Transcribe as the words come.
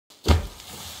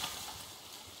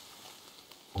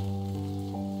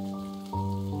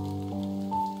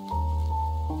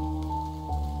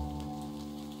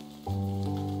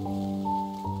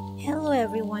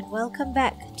everyone, welcome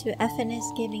back to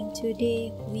FNS Gaming.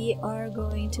 Today we are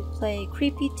going to play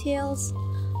Creepy Tales,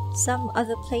 Some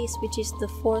Other Place, which is the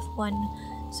fourth one.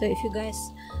 So if you guys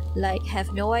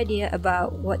have no idea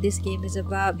about what this game is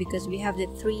about, because we have the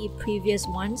 3 previous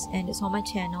ones and it's on my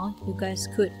channel, you guys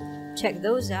could check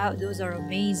those out. Those are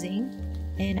amazing.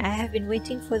 And I have been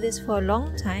waiting for this for a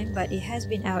long time, but it has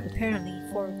been out apparently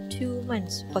for 2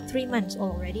 months or 3 months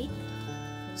already.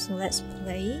 So let's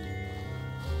play.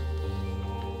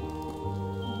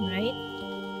 Right?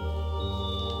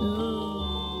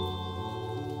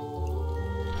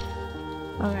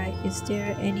 Alright, is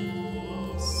there any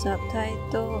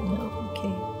subtitle? No,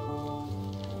 okay.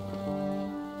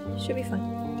 Should be fun.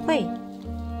 Play!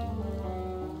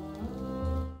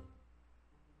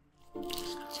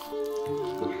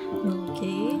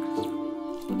 Okay.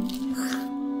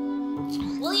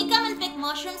 Will you come and pick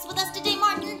mushrooms with us today,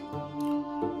 Martin?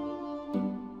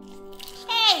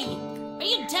 Hey! Are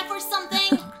you deaf or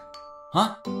something?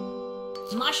 Huh?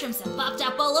 Mushrooms have popped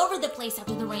up all over the place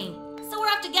after the rain, so we're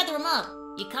off to gather them up.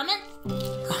 You coming?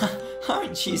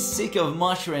 Aren't you sick of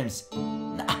mushrooms?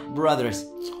 Nah, brothers,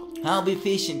 I'll be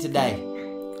fishing today.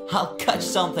 I'll catch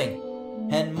something,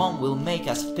 and Mom will make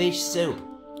us fish soup.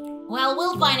 Well,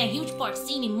 we'll find a huge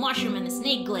porcini mushroom in the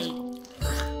snake glade.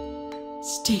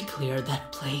 Stay clear of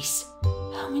that place.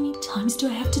 How many times do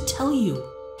I have to tell you?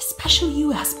 Especially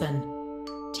you, Aspen.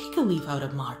 Take a leaf out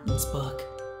of Martin's book.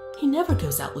 He never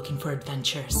goes out looking for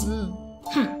adventures.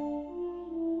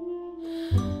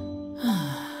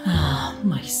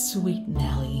 My sweet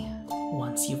Nellie.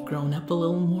 Once you've grown up a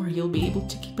little more, you'll be able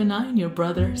to keep an eye on your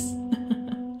brothers.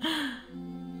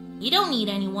 You don't need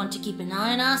anyone to keep an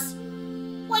eye on us.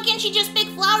 Why can't you just pick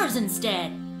flowers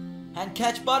instead? And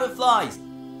catch butterflies!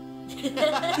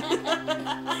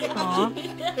 Aww.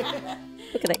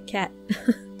 Look at that cat.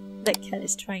 That cat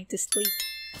is trying to sleep.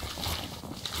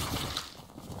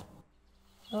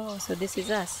 Oh, so this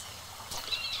is us.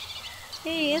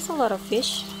 Hey, it's a lot of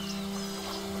fish.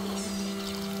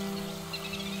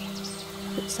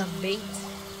 Put some bait.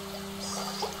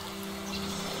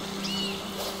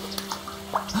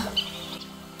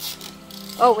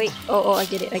 Oh wait, oh, I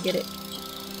get it.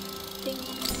 Ding.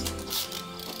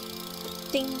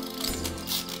 Ding.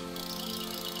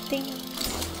 Ding.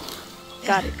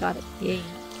 Got it, yay.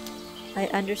 I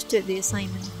understood the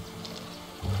assignment.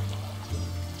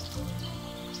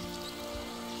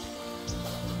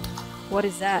 What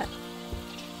is that?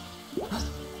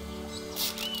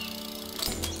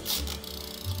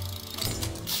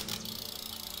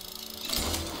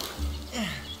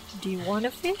 Do you want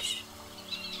a fish?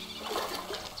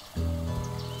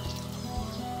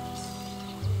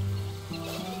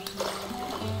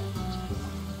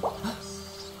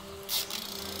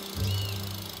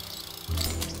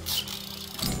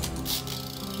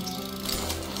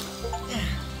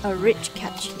 A rich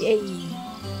catch, yay!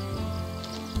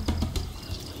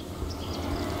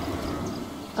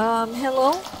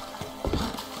 Hello?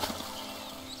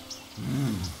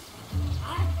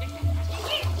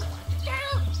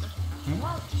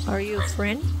 Are you a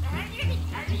friend?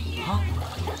 Huh?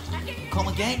 Come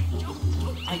again?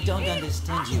 I don't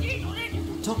understand you.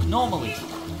 Talk normally.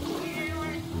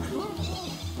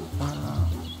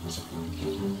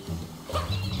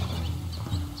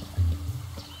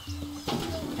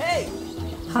 Hey!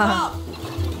 Stop!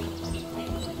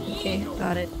 Okay,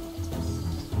 got it.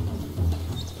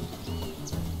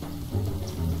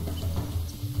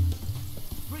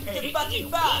 Bring the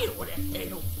bucket back!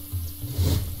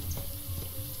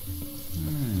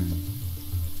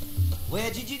 Where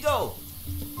did you go?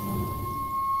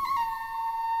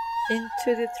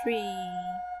 Into the tree.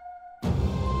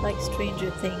 Like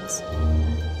Stranger Things.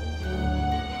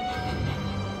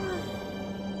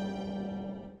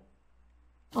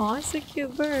 Oh, it's a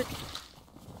cute bird.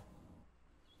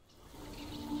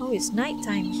 Oh, it's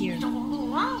nighttime here.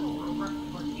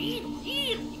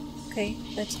 Okay,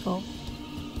 let's go.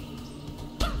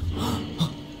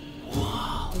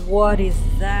 What is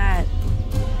that?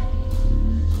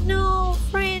 No,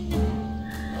 friend!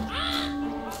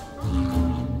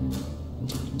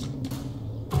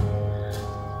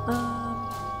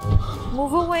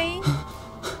 Move away.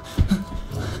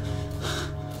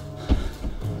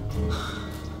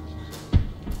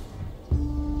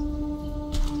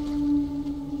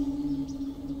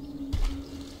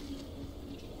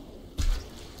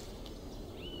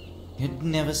 You'd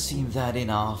never seen that in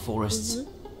our forests.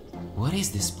 What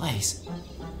is this place?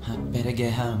 I'd better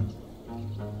get home.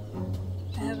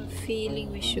 I have a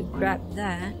feeling we should grab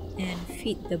that and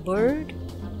feed the bird.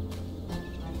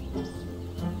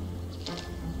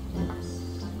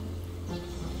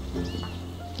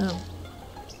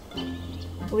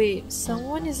 wait,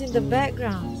 someone is in the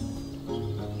background.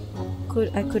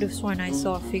 I could have sworn I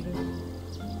saw a figure.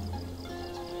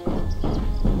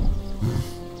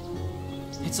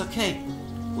 It's okay.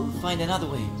 We'll find another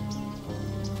way.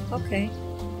 Okay.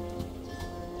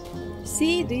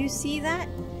 See? Do you see that?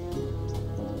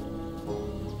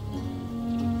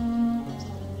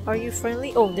 Are you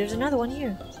friendly? Oh, there's another one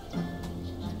here.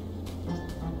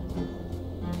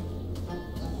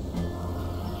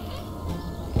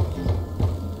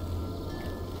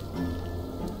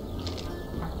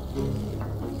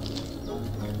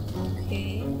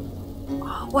 Okay.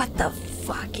 Oh, what the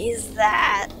fuck is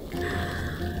that? Oh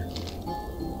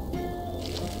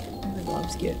my god, I'm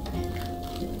scared.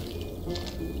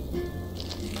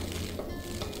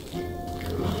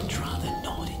 I'd rather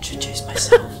not introduce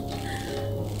myself.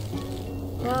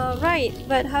 Right,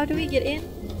 but how do we get in?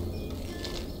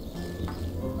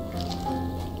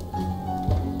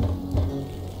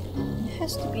 It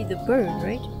has to be the bird,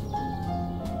 right?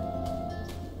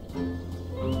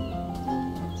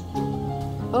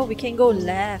 Oh, we can go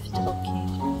left. Okay.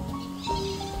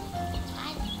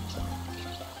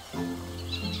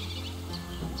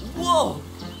 Whoa!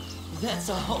 That's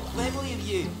a whole family of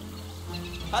you.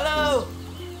 Hello!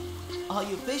 Are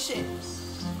you fishing?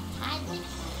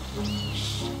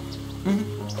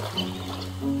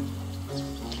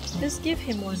 Just give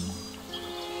him one.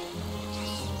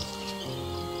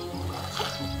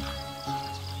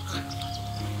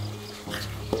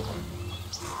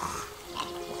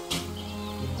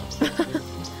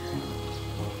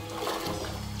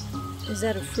 Is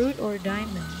that a fruit or a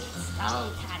diamond?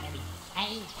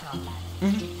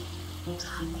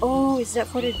 Oh, is that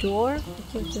for the door?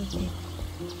 Okay.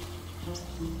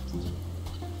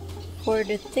 For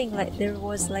the thing, like there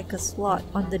was like a slot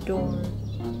on the door.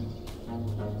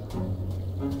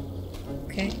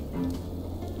 Okay.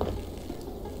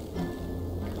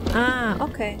 Ah,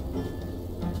 okay.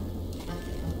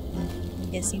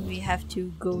 I'm guessing we have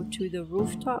to go to the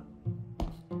rooftop.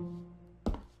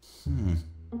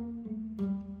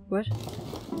 What?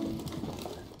 Oh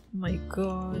my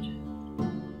god.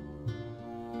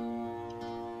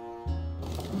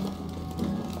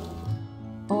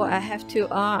 Oh, I have to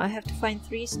find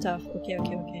 3 stuff. Okay.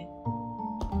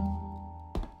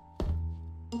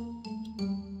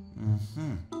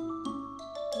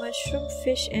 Mushroom,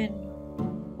 fish, and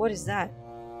what is that?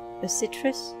 A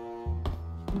citrus?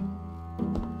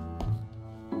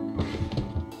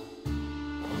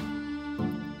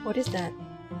 What is that?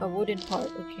 A wooden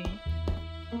part, okay.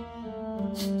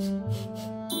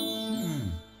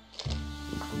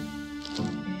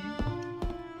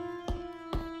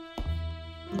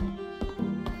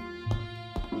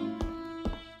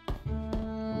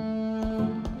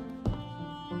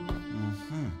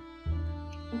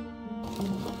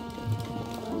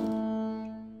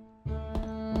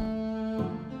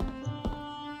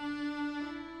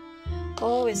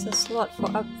 Oh, it's a slot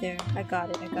for up there. I got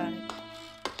it.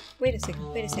 Wait a second.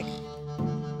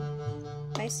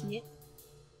 I see it.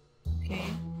 Okay,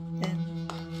 then.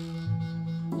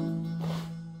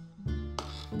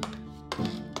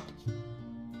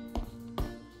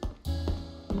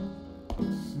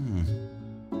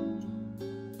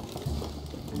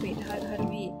 Wait, how do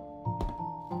we...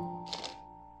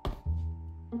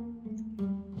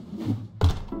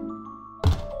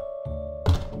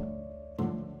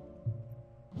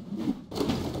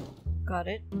 Got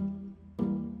it.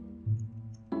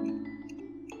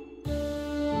 The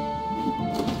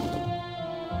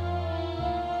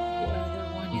other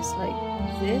one is like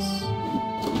this.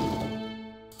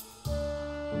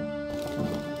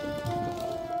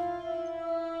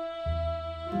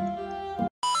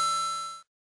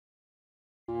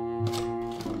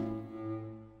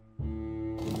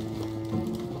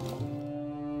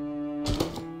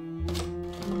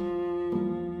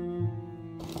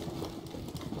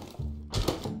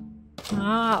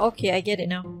 Ah, okay, I get it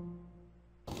now.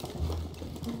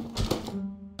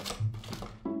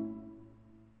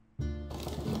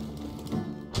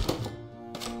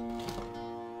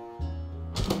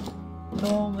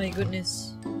 Oh my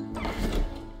goodness.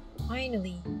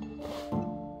 Finally.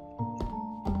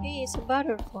 Hey, it's a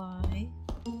butterfly.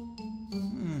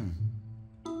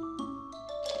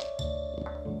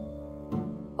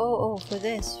 Oh, for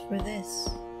this.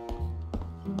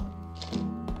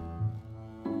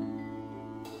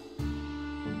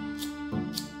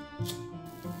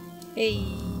 Hey.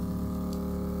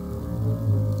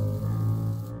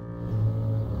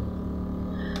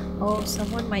 Oh,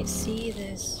 someone might see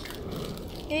this.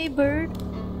 Hey, bird.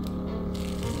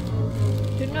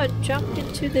 Do not jump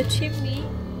into the chimney.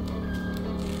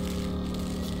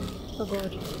 Oh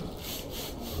god.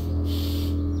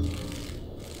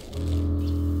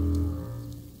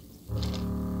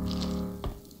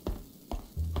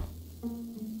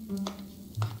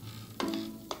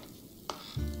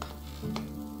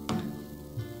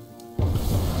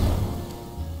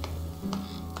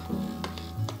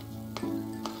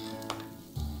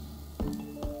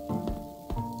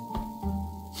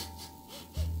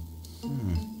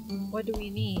 what do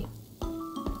we need?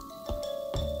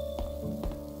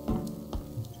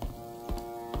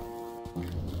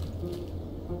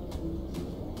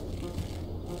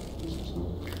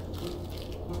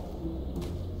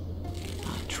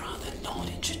 I'd rather not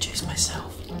introduce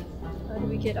myself. How do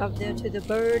we get up there to the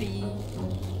birdie?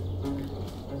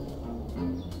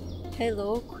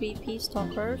 Hello, creepy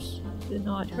stalkers. Do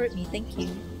not hurt me, thank you.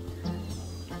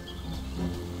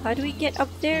 How do we get up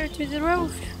there to the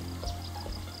roof?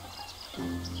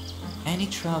 Any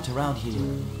trout around here?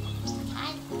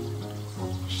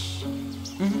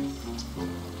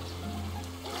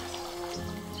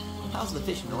 How's the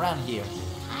fishing around here?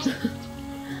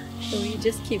 So we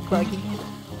just keep bugging it.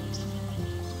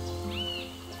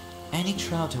 Any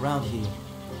trout around here?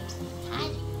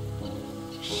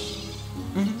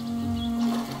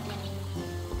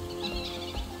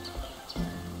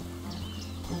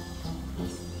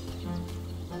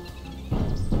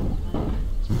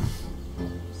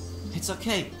 It's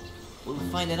okay. We'll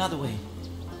find another way.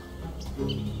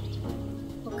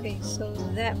 Okay, so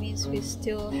that means we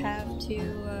still have to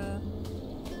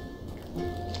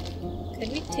can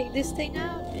we take this thing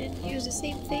out and use the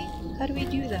same thing? How do we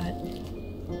do that?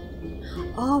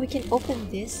 Oh, we can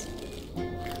open this.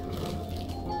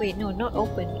 Wait, no, not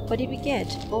open. What did we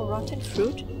get? Oh, rotten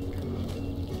fruit?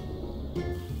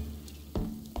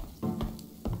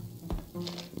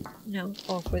 No.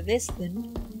 Oh, for this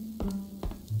then.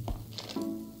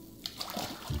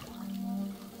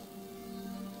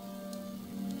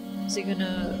 Is it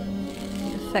gonna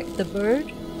affect the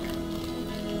bird?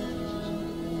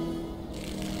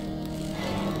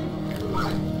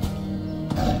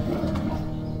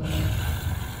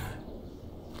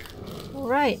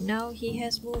 Alright, now he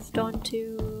has moved on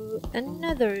to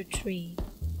another tree.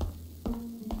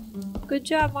 Good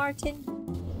job, Martin.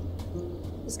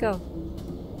 Let's go.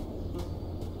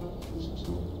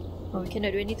 Oh, we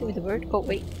cannot do anything with the bird? Oh,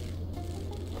 wait.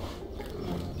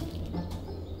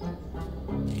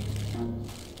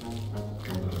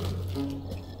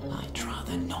 I'd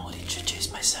rather not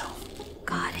introduce myself.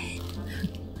 Got it.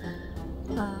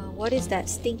 What is that?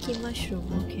 Stinky mushroom.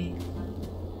 Okay.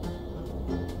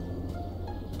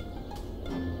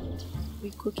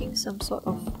 We're cooking some sort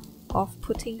of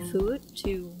off-putting food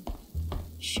to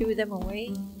shoo them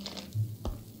away.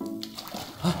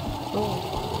 Oh.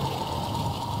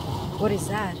 What is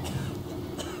that?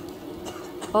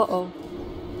 Uh-oh.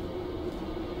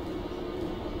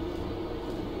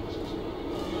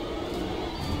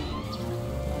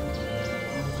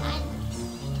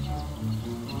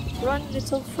 Run,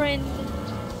 little friend.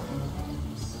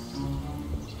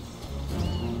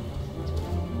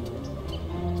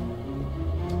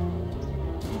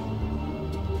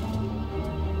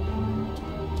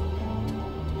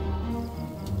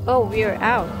 Oh, we are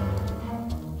out.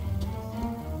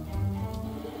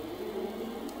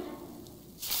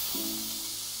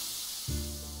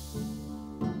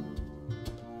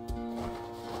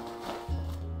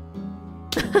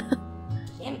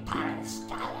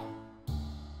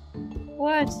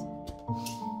 What?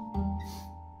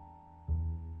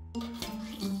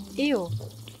 Ew.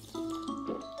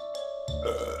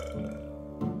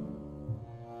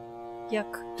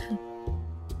 Yuck.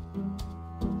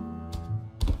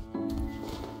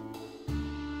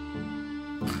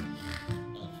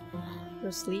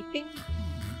 You're sleeping?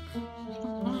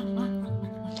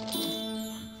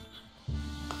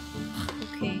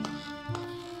 Okay.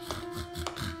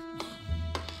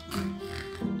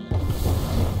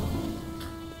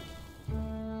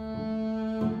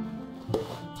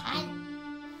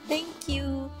 Thank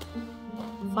you.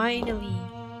 Finally.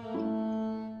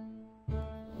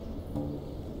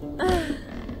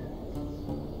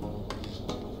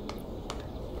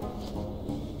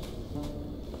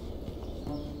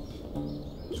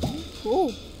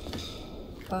 Oh.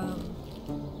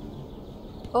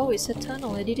 Oh, it's a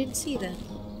tunnel. I didn't see that.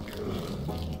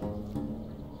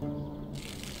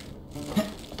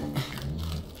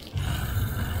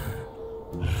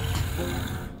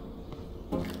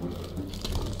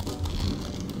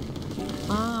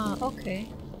 Ah, okay.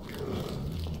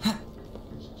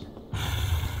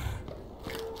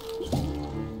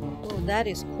 Oh, that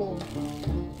is cool.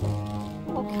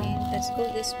 Okay, let's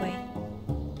go this way.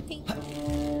 Hey.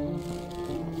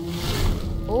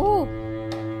 Oh!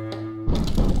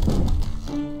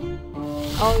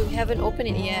 Oh, we haven't opened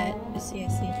it yet. I see, I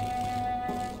see.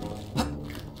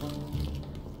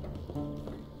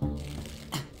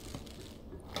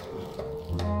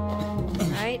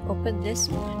 Alright, open this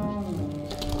one.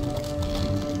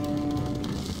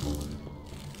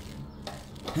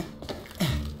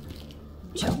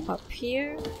 Jump up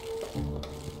here.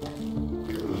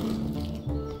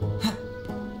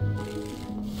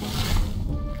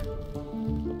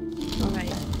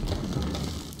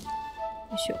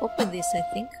 to open this, I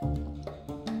think.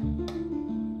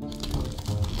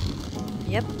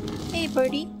 Yep. Hey,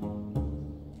 birdie.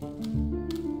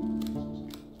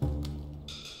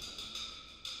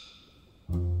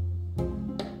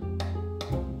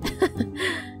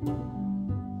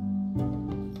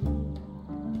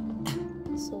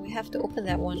 So we have to open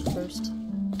that one first.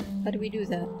 How do we do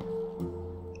that?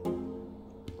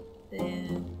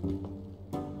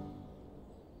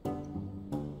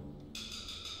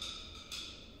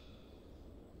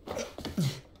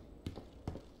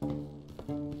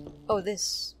 Oh,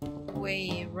 this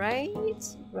way, right?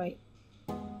 Right.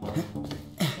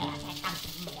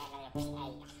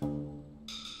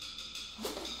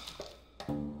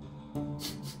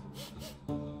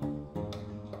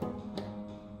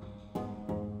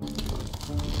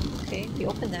 Okay, we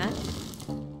open that.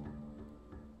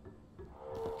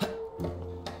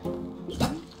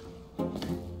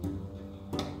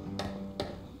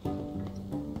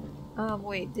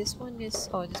 Wait, this one is...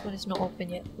 Oh, this one is not open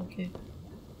yet. Okay.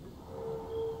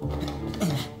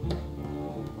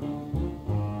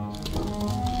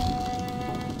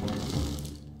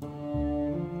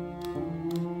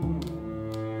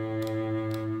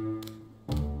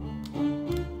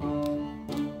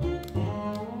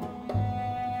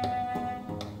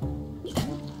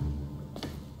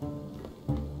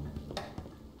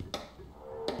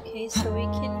 Okay, so we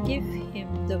can give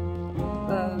him the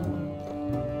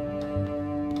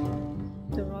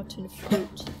rotten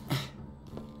fruit.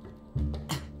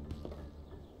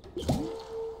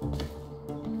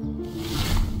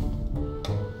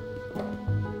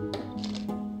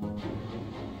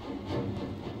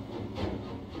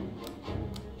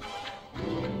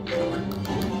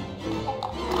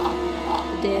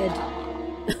 Dead.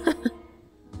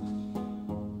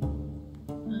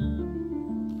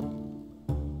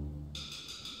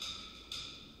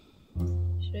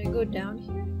 Should I go down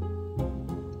here?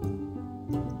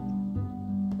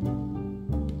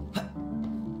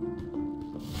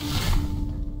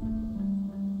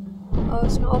 Oh,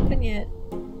 it's not open yet.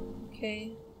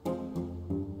 Okay.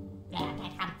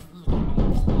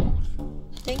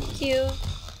 Thank you.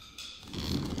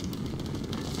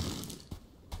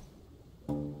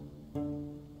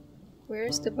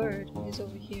 Where's the bird? He's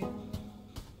over here.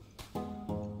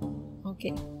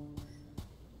 Okay.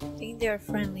 I think they are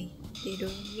friendly. They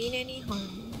don't mean any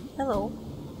harm. Hello.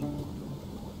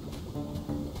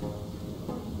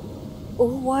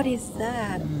 Oh, what is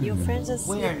that? Your friends are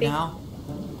Where sleeping now?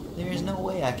 There is no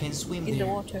way I can swim in there.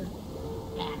 the water.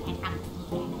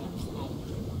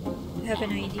 You have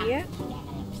an idea?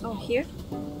 Oh, here?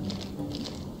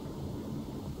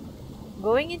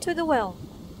 Going into the well.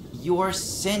 You are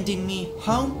sending me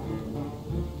home?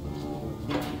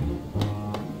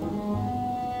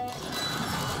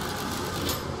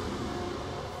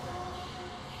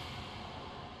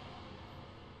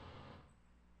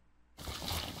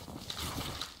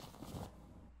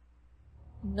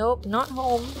 Nope, not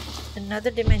home. Another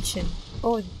dimension.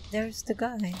 Oh, there's the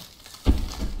guy.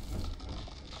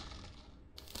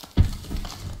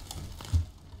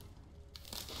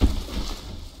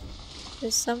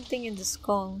 There's something in the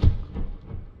skull.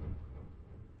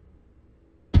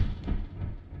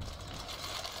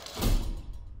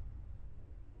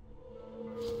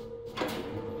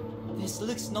 This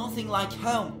looks nothing like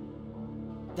home.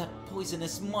 That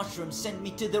poisonous mushroom sent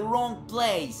me to the wrong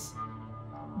place.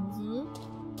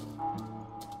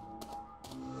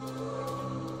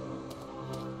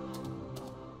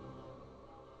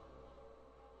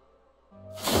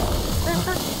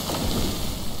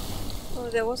 Oh,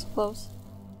 that was close.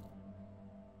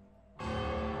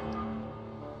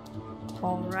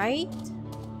 Alright.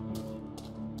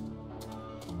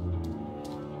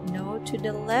 No, to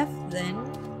the left then.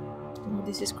 Oh,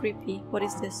 this is creepy. What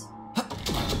is this?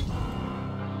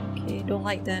 Okay, don't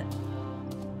like that.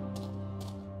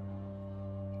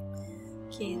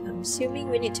 Okay, I'm assuming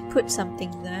we need to put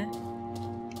something there.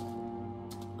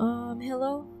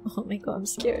 Hello? Oh my god, I'm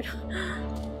scared.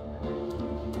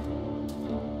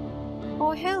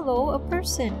 Oh, hello, a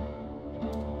person.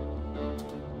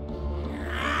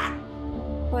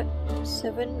 What?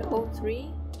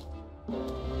 703?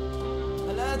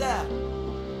 Hello there.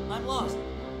 I'm lost.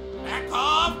 Back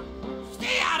off!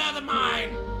 Stay out of the mine!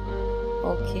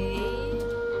 Okay.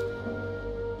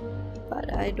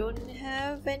 But I don't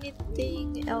have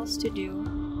anything else to do.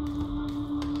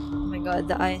 Oh my god,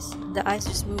 the eyes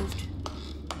just moved.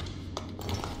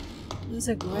 These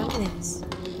are gremlins.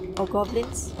 Or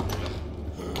goblins.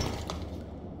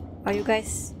 Are you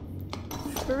guys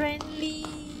friendly?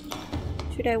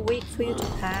 Should I wait for you to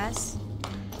pass?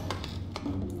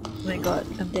 Oh my god,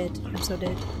 I'm dead. I'm so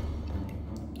dead.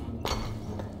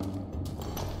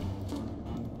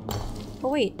 Oh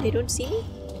wait, they don't see me?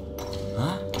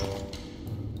 Huh?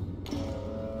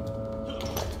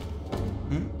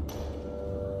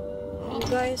 You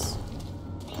guys...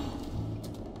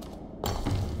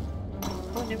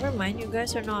 Oh, never mind, you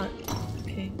guys are not...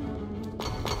 Okay.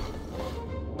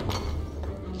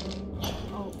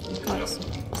 Oh, we got some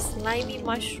slimy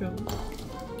mushroom.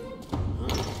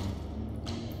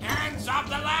 Hands off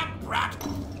the lamp, brat!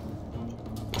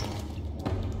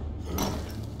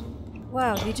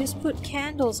 Wow, they just put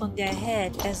candles on their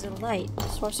head as a light,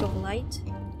 source of light.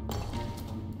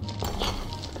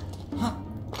 Huh?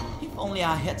 If only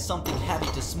I had something heavy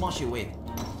to smash it with.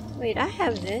 Wait, I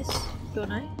have this, don't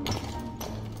I?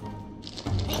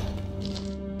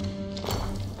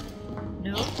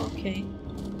 No? Okay.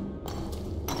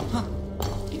 Huh?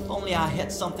 If only I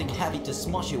had something heavy to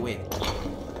smash it with.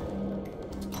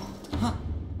 Huh?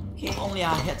 If only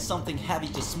I had something heavy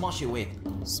to smash it with.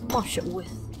 Smash it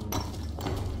with.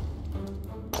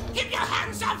 Keep your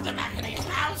hands off the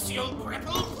mechanism, else you'll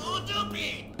cripple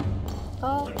Poo-Doopy!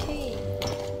 Okay.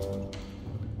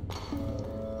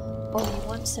 Oh, you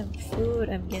want some food,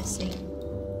 I'm guessing.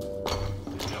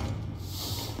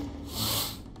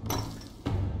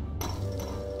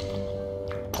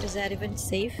 Is that even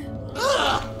safe?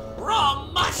 Ugh! Raw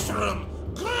mushroom!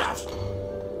 Gross!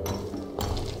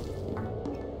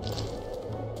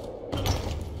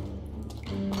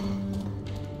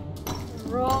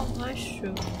 Raw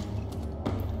mushroom.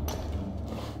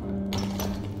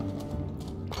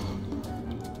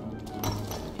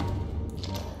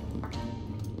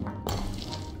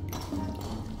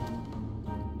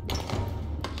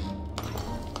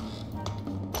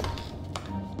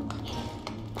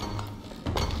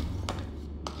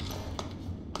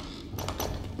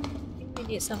 We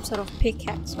need some sort of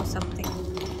pickaxe or something.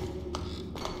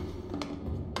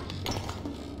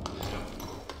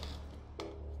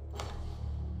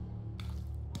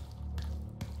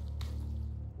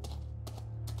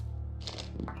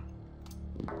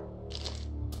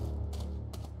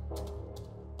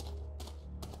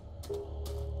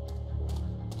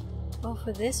 Oh,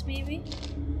 for this maybe?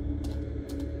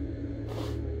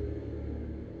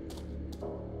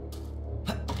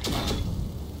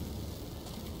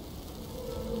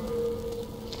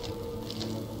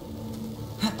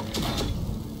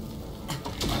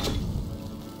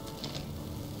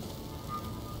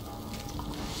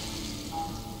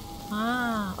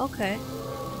 Ah, okay.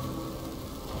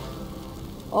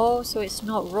 Oh, so it's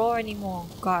not raw anymore.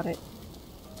 Got it.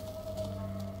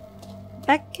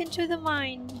 Back into the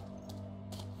mine.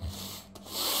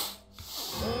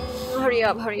 Hurry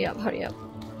up, hurry up, hurry up.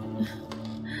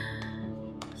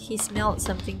 He smelled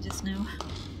something just now.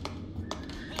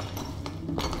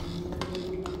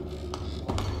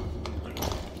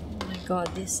 Oh my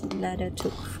god, this ladder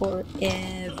took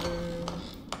forever.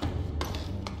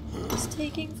 It's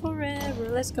taking forever.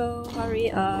 Let's go,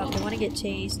 hurry up. I want to get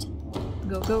chased.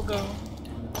 Go, go, go.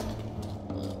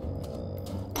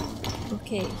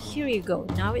 Okay, here you go.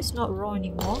 Now it's not raw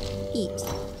anymore. Eat.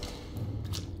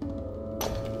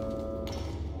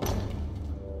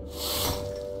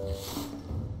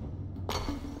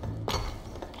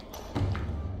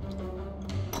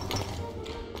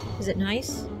 Is it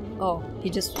nice? Oh, he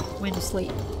just went to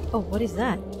sleep. Oh, what is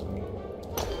that?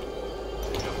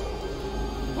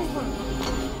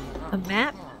 A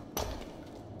map?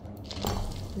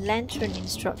 Lantern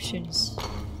instructions.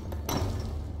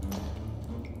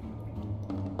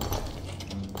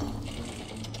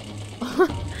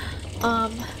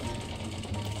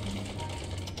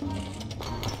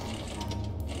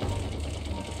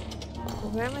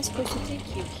 Where am I supposed to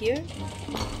take you? Here?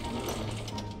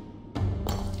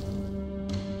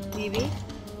 Maybe?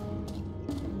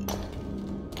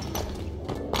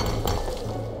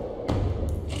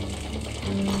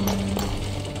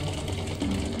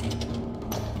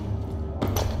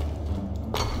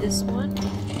 This one?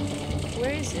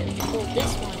 Where is it? Oh,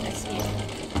 this one. I see it.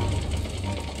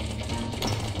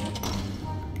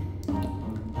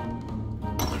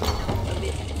 A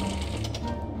bit.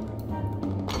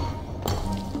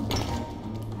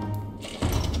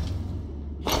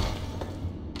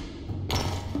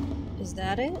 Is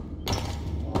that it?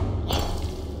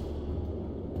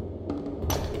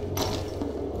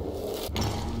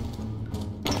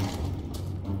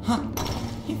 Huh?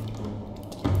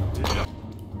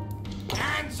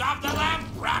 Hands off the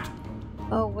lamp, brat!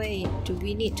 Oh wait, do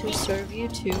we need to serve you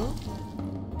too?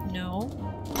 No.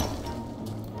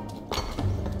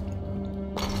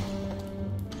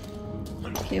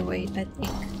 Okay, wait, I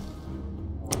think.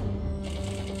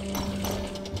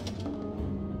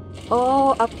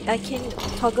 Oh, up! I can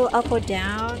toggle up or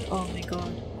down. Oh my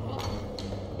god.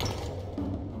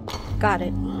 Got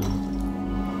it.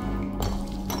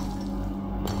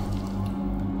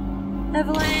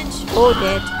 Avalanche. Oh,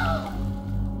 dead.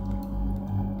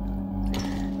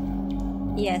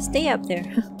 Yeah, stay up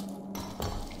there.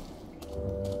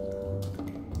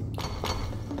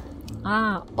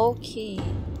 Ah, okay.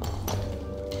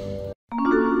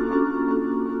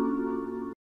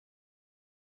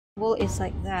 Well, it's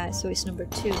like that, so it's number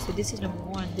 2. So this is number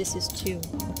 1, this is 2.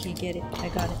 Okay, get it. I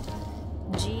got it.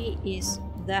 G is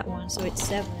that one, so it's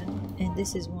 7. And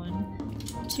this is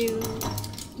 1, 2,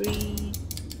 3,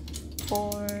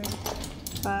 4,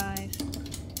 5,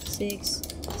 6,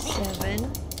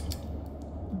 7.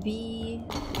 B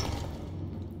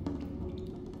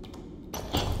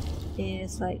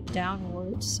is like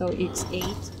downwards, so it's 8.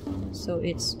 So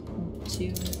it's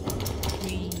 2,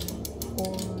 3,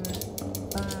 4,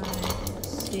 5,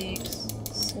 6,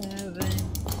 7,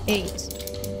 8.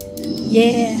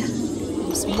 Yeah!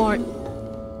 I'm smart.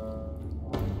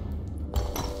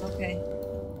 Okay.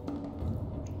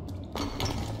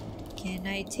 Can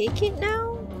I take it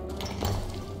now?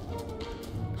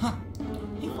 Huh.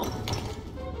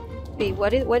 Wait,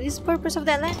 what is the purpose of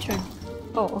that lantern?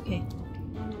 Oh, okay.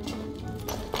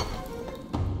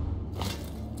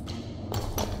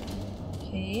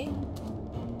 Okay.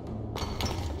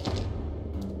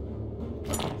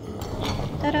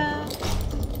 Ta-da!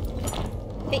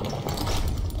 Hey!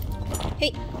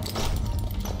 Hey!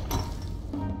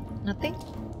 Nothing?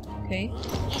 Okay.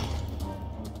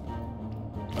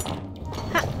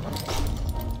 Ha!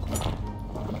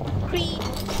 Green!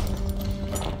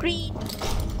 Green!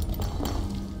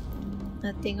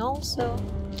 Nothing also.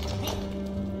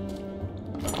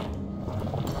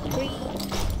 Green.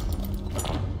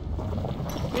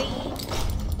 Green.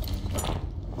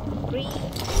 Green.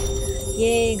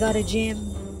 Yay, got a gem.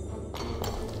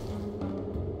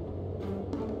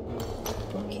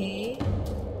 Okay.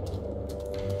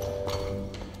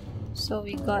 So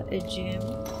we got a gem.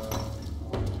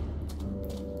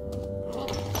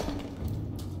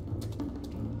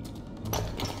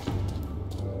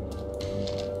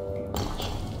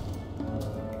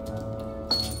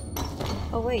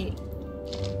 Oh wait.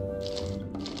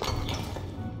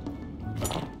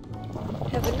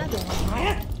 Have another one.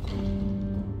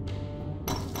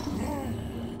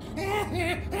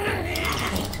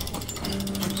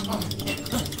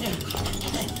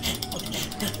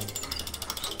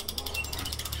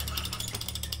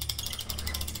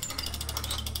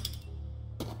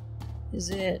 Is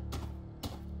it?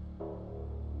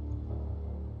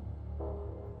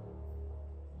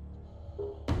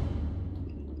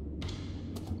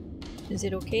 Is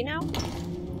it okay now?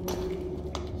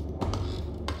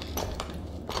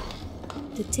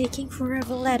 The taking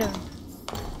forever letter.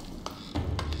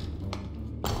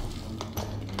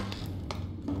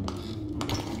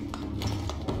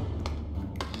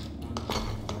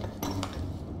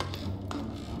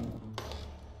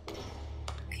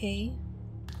 Okay.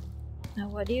 Now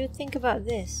what do you think about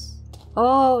this?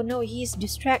 Oh no, he's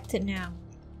distracted now.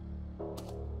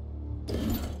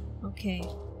 Okay.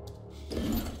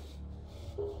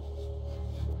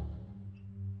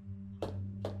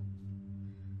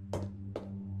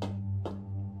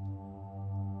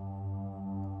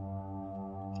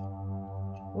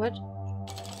 What?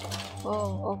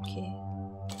 Oh, okay.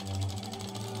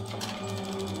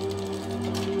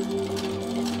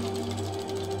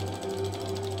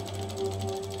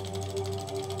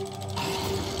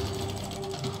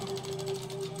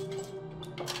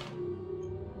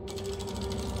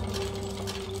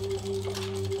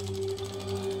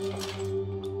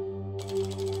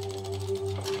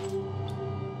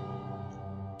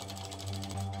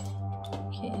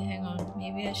 Okay, hang on.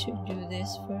 Maybe I should do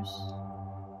this first.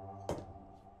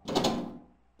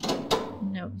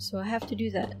 No, so I have to do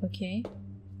that, okay?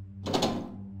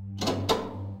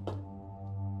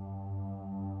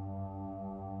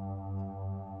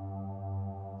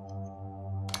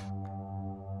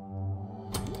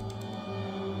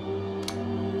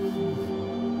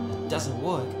 Doesn't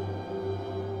work.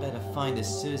 Better find a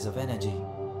source of energy.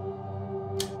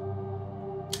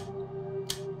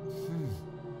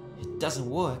 It doesn't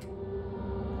work.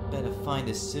 Better find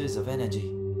a source of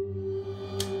energy.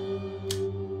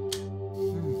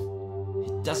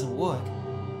 It doesn't work.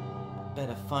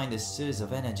 Better find a source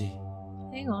of energy.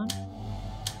 Hang on.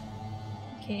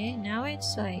 Okay, now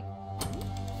it's like...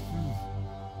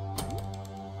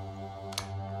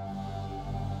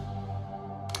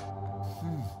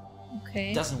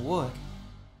 Okay. Doesn't work.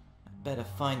 Better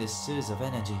find a source of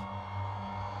energy.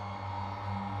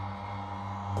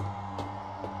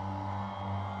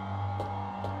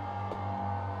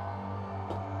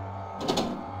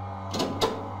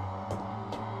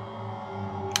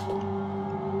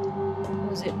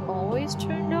 Was it always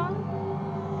turned on?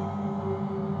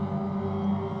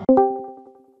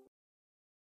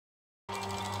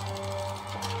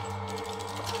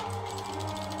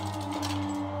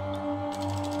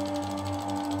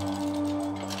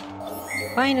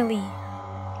 Finally!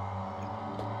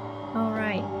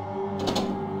 Alright.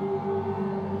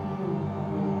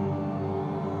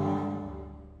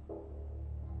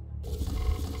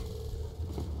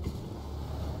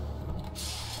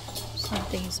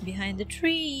 Something's behind the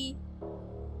tree.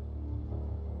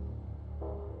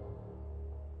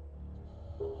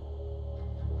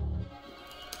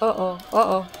 Uh-oh,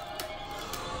 uh-oh.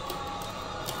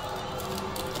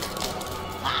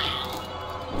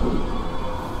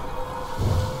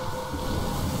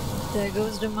 There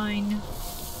goes the mine.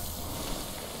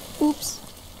 Oops.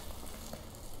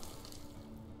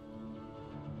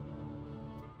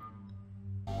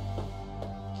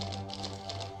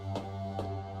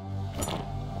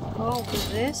 Oh,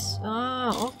 with this?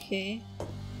 Ah, okay.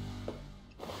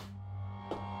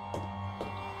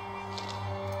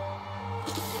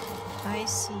 I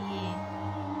see.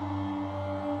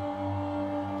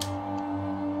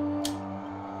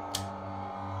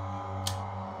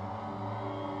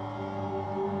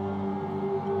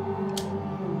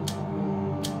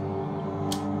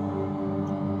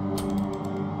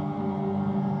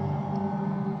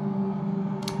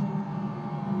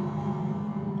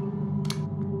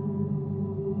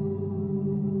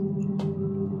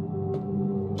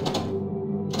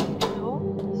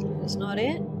 That's not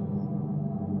it.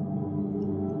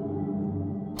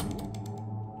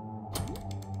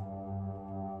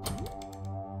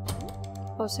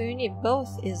 Oh, so you need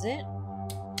both, is it?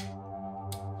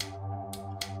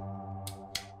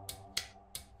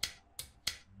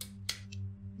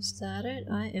 Is that it?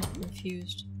 I am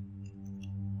confused.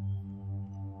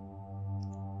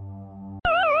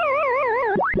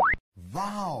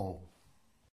 Wow!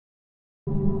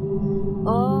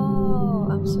 Oh,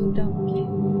 I'm so dumb. Okay.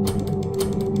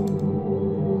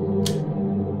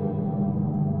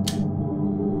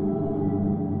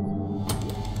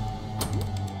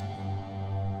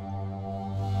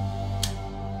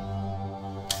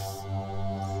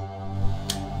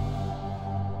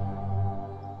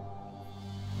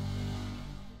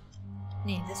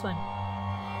 Nee, this one.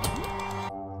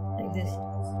 Like this.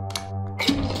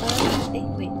 Hey,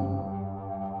 wait.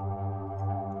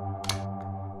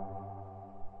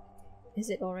 Is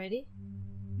it already?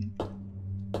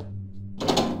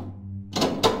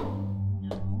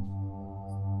 No.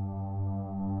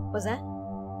 What's that?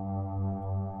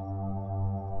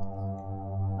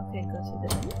 Okay, go to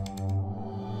this.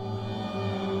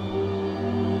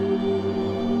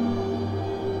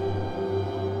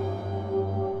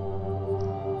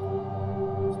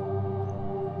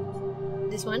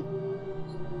 This one?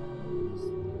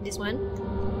 This one?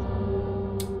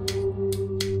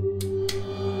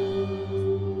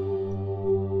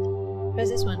 Press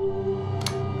this one.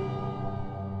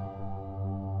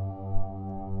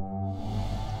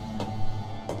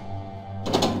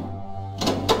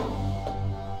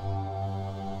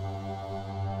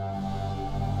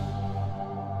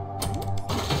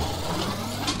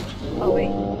 Oh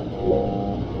wait.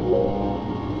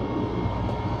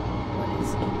 What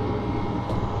is it?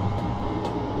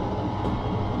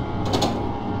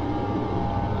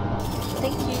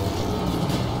 Thank you.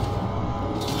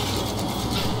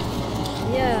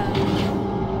 Yeah.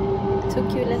 Took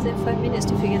you less than 5 minutes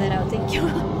to figure that out. Thank you.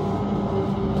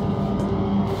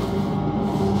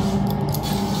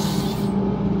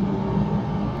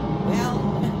 Well,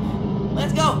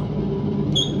 let's go.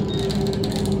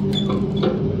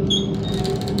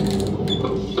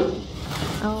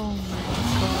 Oh my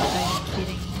god, are you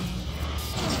kidding me?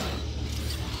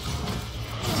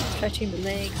 Stretching the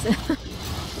legs.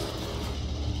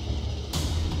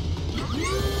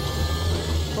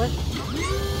 What?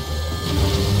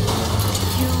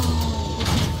 Yo,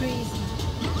 this is crazy.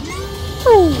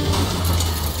 Oh!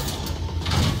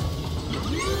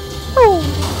 Oh!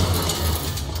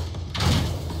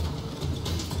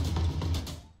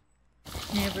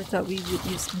 Never thought we would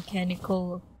use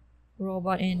mechanical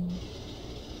robot in.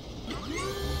 Oh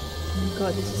my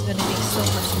god, this is gonna make so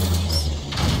much noise.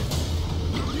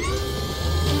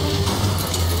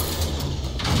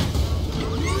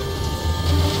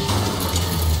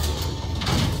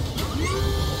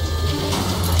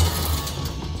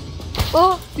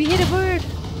 Oh, we hit a bird!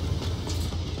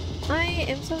 I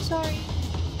am so sorry.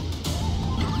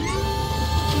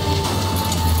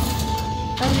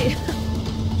 How do we...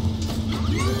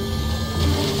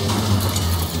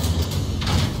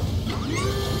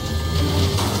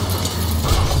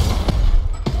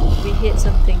 we hit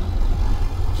something.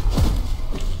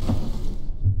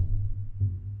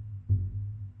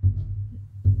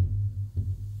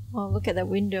 Look at that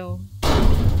window.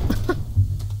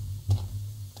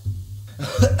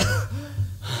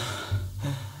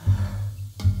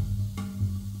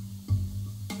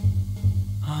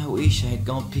 I wish I had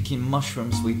gone picking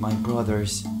mushrooms with my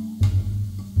brothers.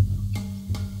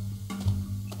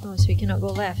 Oh, so we cannot go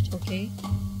left, okay.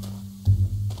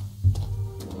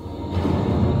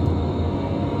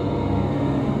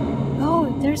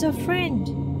 Oh, there's a friend!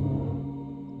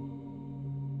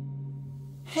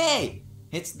 Hey!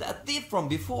 It's that thief from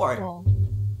before! Oh.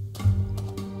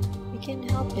 We can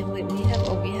help him, but we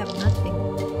have nothing.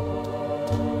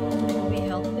 Can we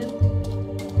help him?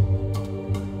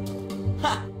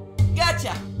 Ha!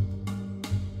 Gotcha!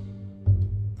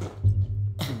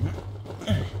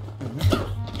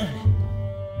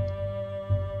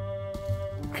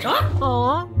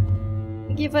 Aw,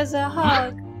 give us a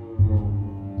hug.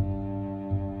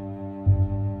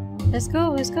 Let's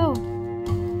go, let's go.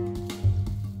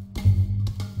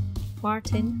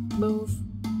 Martin, move.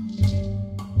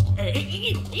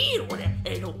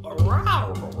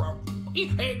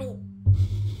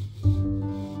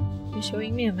 You're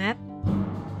showing me a map?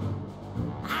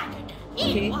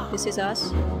 Okay, this is us.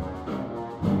 And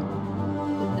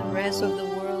the rest of the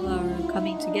world are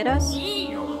coming to get us.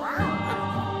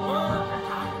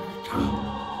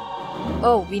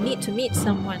 Oh, we need to meet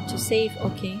someone to save.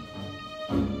 Okay.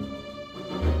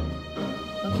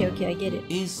 Okay, I get it.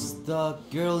 Is the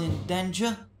girl in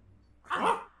danger?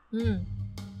 Hmm.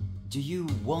 Do you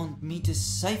want me to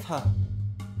save her?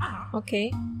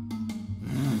 Okay.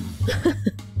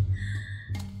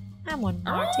 Come on,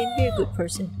 Martin. Be a good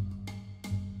person.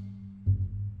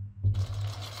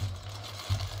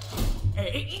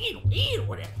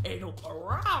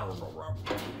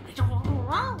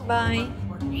 Bye.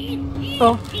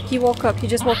 Oh, he woke up. He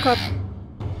just woke up.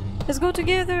 Let's go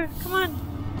together. Come on.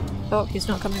 Oh, he's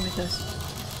not coming with us.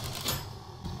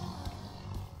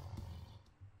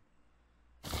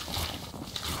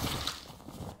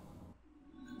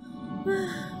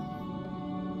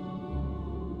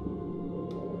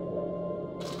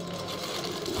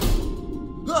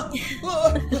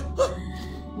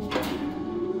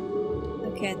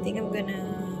 Okay, I think I'm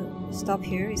gonna stop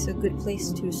here. It's a good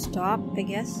place to stop, I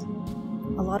guess.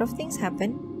 A lot of things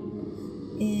happen.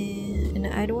 And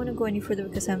I don't want to go any further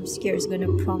because I'm scared it's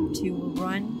gonna prompt to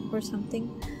run or something.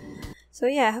 So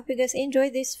yeah, I hope you guys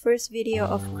enjoyed this first video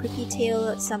of Creepy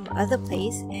Tale Some Other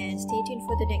Place, and stay tuned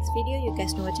for the next video. You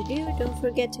guys know what to do. Don't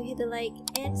forget to hit the like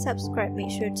and subscribe. Make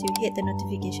sure to hit the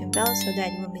notification bell so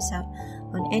that you won't miss out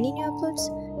on any new uploads.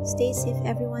 Stay safe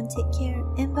everyone, take care,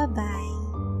 and bye bye.